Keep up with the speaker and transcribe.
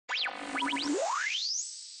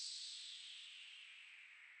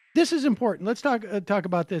this is important. Let's talk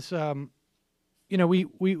about this. You know,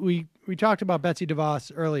 we talked about Betsy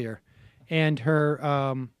DeVos earlier, and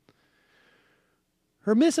her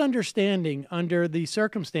misunderstanding under the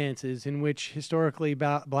circumstances in which historically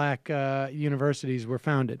black universities were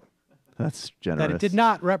founded. That's generous. That it did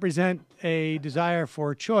not represent a desire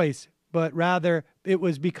for choice, but rather it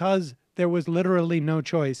was because there was literally no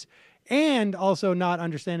choice, and also not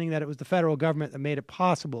understanding that it was the federal government that made it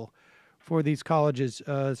possible for these colleges,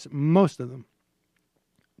 most of them,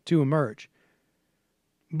 to emerge.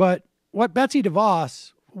 But what Betsy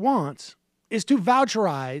DeVos wants is to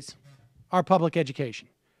voucherize our public education.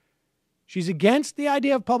 She's against the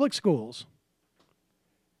idea of public schools.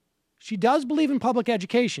 She does believe in public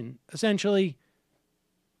education, essentially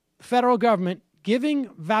the federal government giving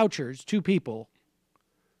vouchers to people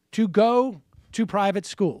to go to private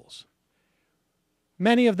schools,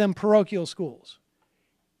 many of them parochial schools.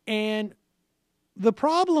 And the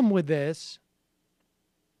problem with this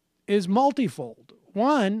is multifold.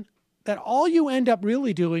 One, that all you end up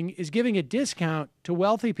really doing is giving a discount to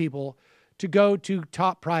wealthy people to go to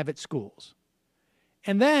top private schools.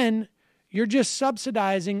 And then you're just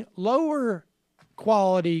subsidizing lower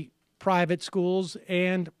quality private schools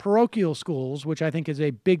and parochial schools, which I think is a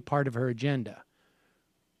big part of her agenda,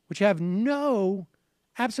 which have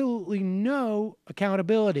absolutely no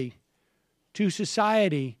accountability to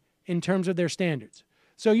society in terms of their standards.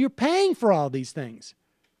 So you're paying for all these things,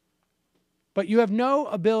 but you have no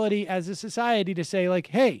ability as a society to say, like,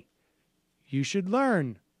 hey, you should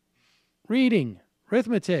learn reading,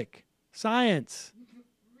 arithmetic, science.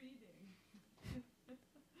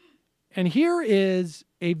 And here is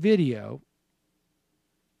a video,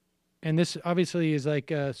 and this obviously is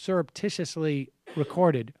like surreptitiously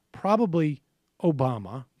recorded, probably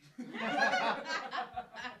Obama.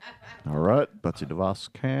 All right, Betsy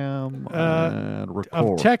DeVos cam and record.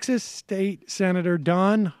 Of Texas State Senator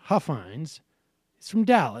Don Huffines. He's from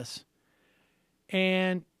Dallas.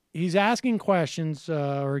 And he's asking questions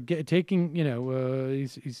taking,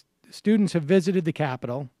 students have visited the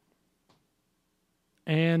Capitol.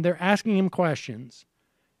 And they're asking him questions.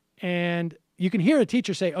 And you can hear a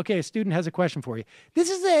teacher say, okay, a student has a question for you. This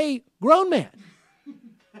is a grown man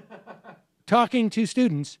talking to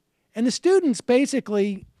students. And the students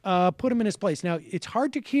basically put him in his place. Now, it's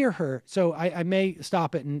hard to hear her, so I may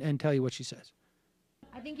stop it and tell you what she says.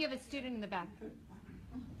 I think you have a student in the back.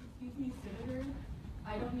 Excuse me, Senator.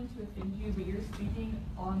 I don't mean to offend you, but you're speaking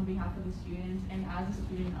on behalf of the students, and as a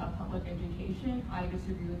student of public education, I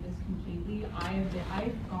disagree with this completely.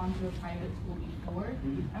 I've gone to a private school before,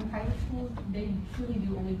 and private schools, they truly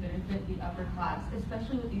do only benefit the upper class,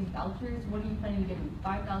 especially with these vouchers. What are you planning to give them,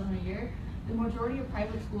 $5,000 a year? The majority of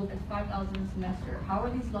private schools is $5,000 a semester. How are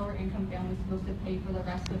these lower income families supposed to pay for the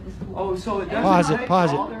rest of the school? Oh, so it doesn't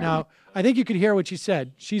Pause it. Now, I think you could hear what she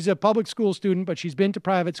said. She's a public school student, but she's been to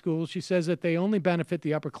private schools. She says that they only benefit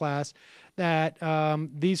the upper class, that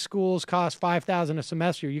these schools cost $5,000 a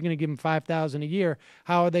semester. You're going to give them $5,000 a year.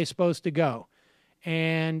 How are they supposed to go?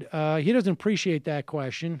 And he doesn't appreciate that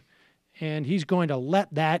question, and he's going to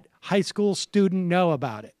let that high school student know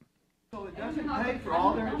about it. So it doesn't pay for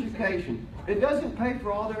all their education. It doesn't pay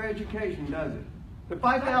for all their education, does it? The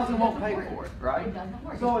 $5,000 won't pay for it, right? It doesn't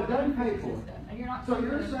work. So it doesn't pay for it. So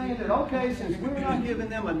you're saying that, okay, since we're not giving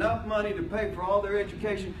them enough money to pay for all their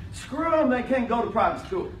education, screw them, they can't go to private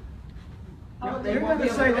school. You're going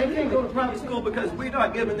to say they can't go to private school because we're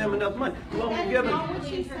not giving them enough money. Do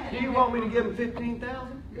you want me to give them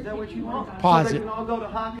 $15,000? Is that what you want? Pause so they it. can all go to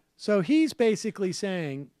Hockaday? So he's basically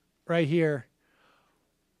saying right here,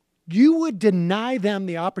 you would deny them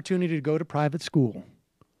the opportunity to go to private school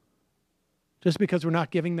just because we're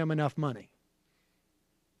not giving them enough money.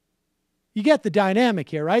 You get the dynamic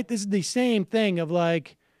here, right? This is the same thing of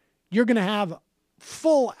like, you're going to have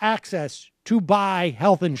full access to buy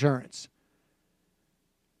health insurance.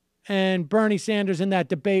 And Bernie Sanders in that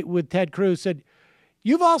debate with Ted Cruz said,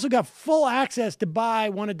 you've also got full access to buy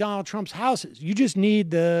one of Donald Trump's houses. You just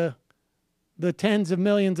need the tens of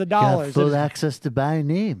millions of dollars. You have full access to buy a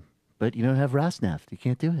name, but you don't have Rosneft. You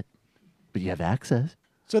can't do it. But you have access.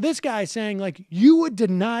 So this guy's saying, like, you would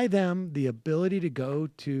deny them the ability to go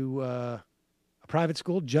to a private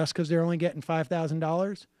school just because they're only getting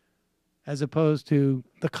 $5,000 as opposed to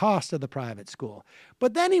the cost of the private school.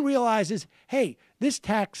 But then he realizes, hey, this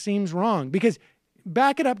tax seems wrong because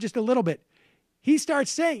back it up just a little bit. He starts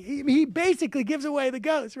saying, he basically gives away the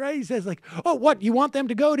ghost, right? He says like, oh, what you want them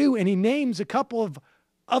to go to? And he names a couple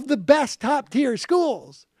of the best top tier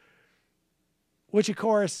schools, which of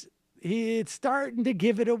course, it's starting to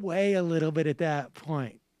give it away a little bit at that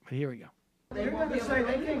point. But here we go. They're going to say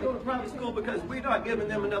they can't go to private school because we're not giving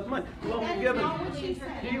them enough money. Do you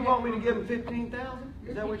want me to give them $15,000?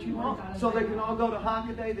 Is that what you want? So they can all go to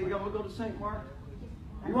Hockaday, they can all go to St. Mark?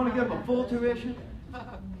 You want to give them a full tuition?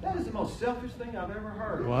 That is the most selfish thing I've ever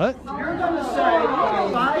heard. What? You're going to say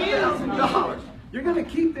 $5,000. You're going to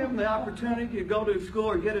keep them the opportunity to go to school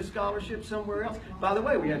or get a scholarship somewhere else. By the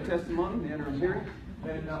way, we had testimony in the interim hearing,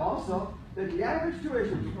 and also that the average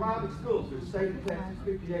tuition for private schools in the state of Texas,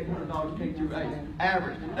 $5,800 K through 8.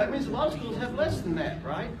 Average. That means a lot of schools have less than that,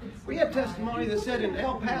 right? We had testimony that said in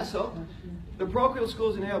El Paso, the parochial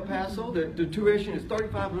schools in El Paso, the tuition is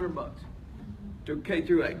 $3,500 to K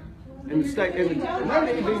through 8. In the state, and there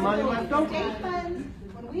may be money left over. State funds,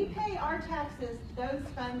 when we pay our taxes, those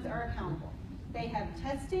funds are accountable. They have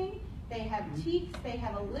testing, they have TEKS, they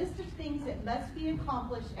have a list of things that must be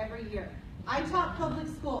accomplished every year. I taught public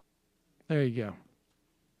school. There you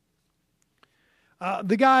go.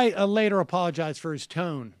 The guy later apologized for his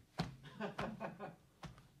tone.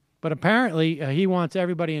 But apparently he wants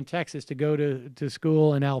everybody in Texas to go to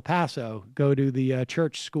school in El Paso, go to the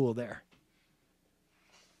church school there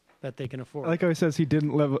that they can afford. I like how he says he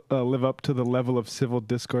didn't live up to the level of civil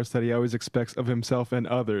discourse that he always expects of himself and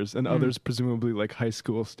others presumably like high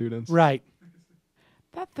school students. Right.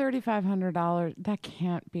 That $3,500, that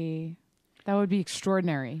can't be, that would be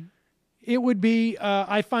extraordinary. It would be,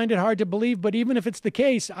 I find it hard to believe, but even if it's the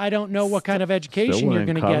case, I don't know what kind of education you're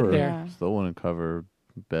going to get there. Yeah. Still wouldn't cover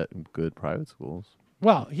good private schools.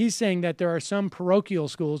 Well, he's saying that there are some parochial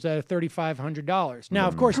schools that are $3,500. Now,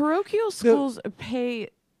 of course, parochial schools pay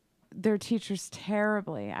their teachers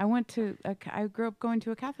terribly. I grew up going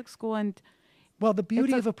to a Catholic school, and well, the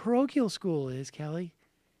beauty of a parochial school is, Kelly,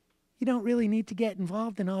 you don't really need to get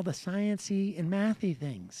involved in all the sciencey and mathy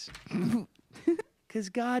things, because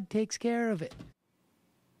God takes care of it.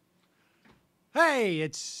 Hey,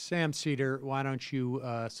 it's Sam Seder. Why don't you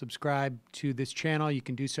subscribe to this channel? You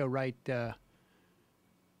can do so right over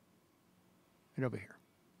here.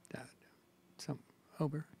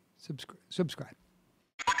 Subscribe.